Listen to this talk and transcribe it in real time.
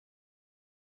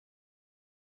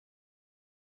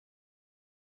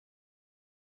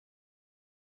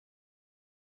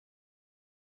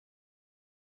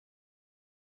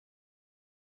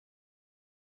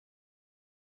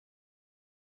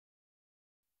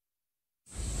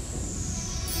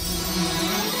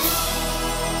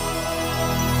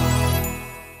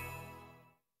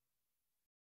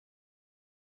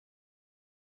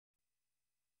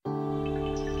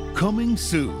Coming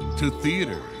soon to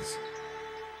theaters.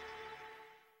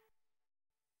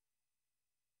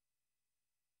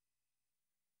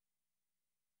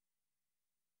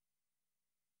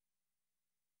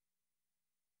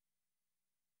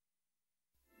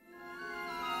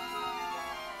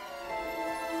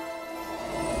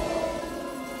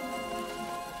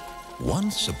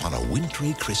 Once upon a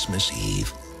wintry Christmas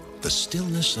Eve, the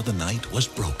stillness of the night was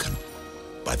broken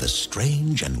by the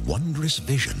strange and wondrous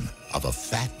vision of a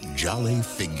fat, jolly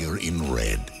figure in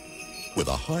red. With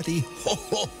a hearty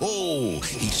ho-ho-ho,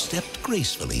 he stepped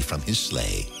gracefully from his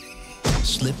sleigh,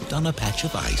 slipped on a patch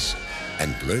of ice,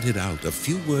 and blurted out a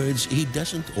few words he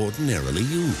doesn't ordinarily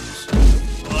use.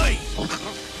 Oi!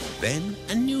 Then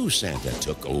a new Santa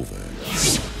took over.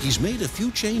 He's made a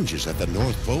few changes at the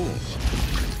North Pole,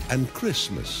 and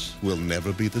Christmas will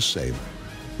never be the same.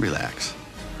 Relax.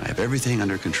 I have everything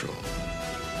under control.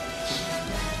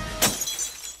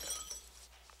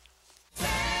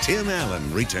 Tim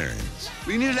Allen returns.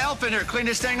 We need an elf in here. Clean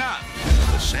this thing up.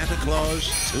 The Santa Claus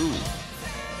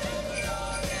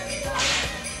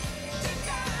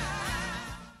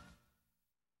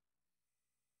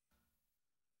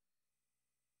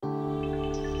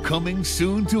 2. Coming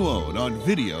soon to own on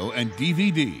video and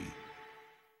DVD.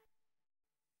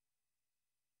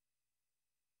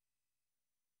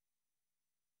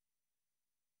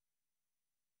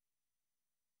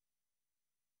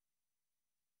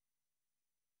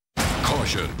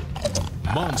 Caution.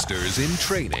 Monsters in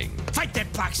training. Fight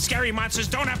that block. Scary monsters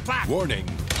don't have block. Warning.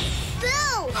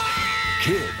 Boo!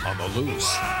 Kid on the loose.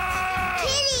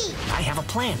 Kitty! I have a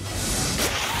plan.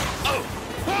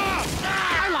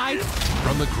 I lied.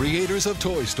 From the creators of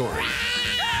Toy Story.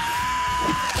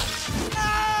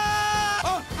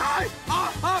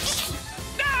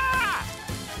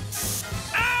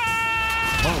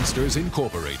 Monsters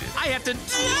Incorporated. I have to do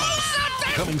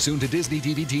something. Coming soon to Disney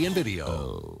DVD and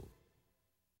video.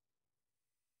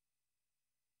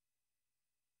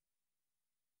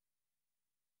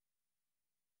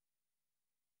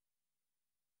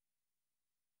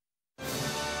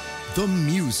 The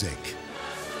music,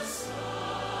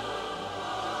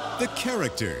 the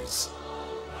characters,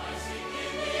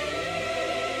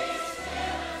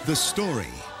 the story,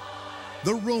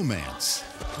 the romance,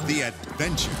 the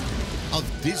adventure of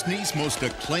Disney's most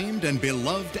acclaimed and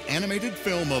beloved animated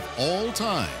film of all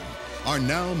time are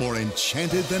now more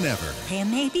enchanted than ever. There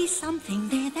may be something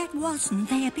there that wasn't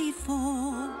there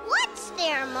before. What's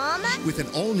there, Mama? With an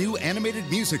all-new animated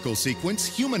musical sequence,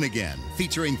 Human Again,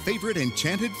 featuring favorite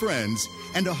enchanted friends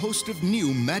and a host of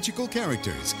new magical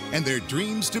characters and their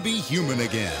dreams to be human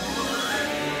again.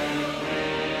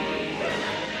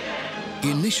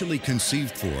 Initially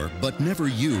conceived for, but never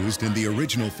used in the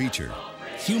original feature,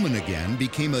 Human Again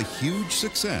became a huge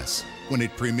success when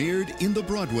it premiered in the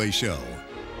Broadway show.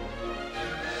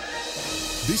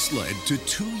 This led to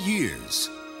 2 years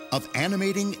of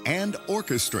animating and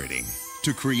orchestrating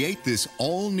to create this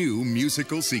all-new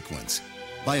musical sequence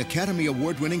by Academy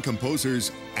Award-winning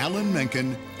composers Alan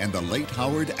Menken and the late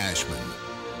Howard Ashman.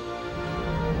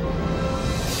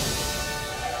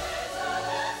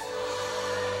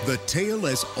 The tale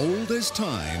as old as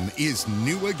time is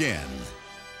new again.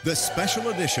 The special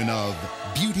edition of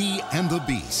Beauty and the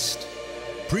Beast,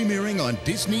 premiering on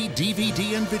Disney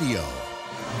DVD and video.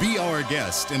 Be our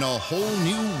guest in a whole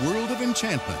new world of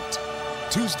enchantment.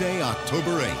 Tuesday,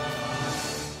 October 8th.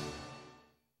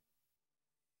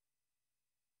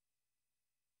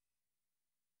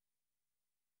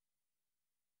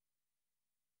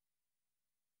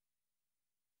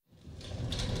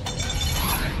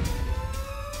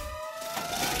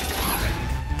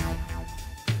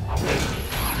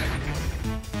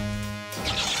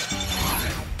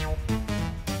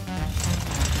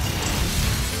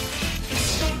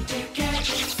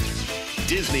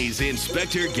 Disney's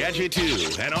Inspector Gadget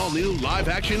 2, an all-new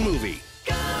live-action movie.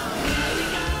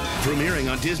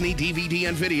 Premiering on Disney DVD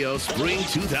and video spring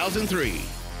 2003.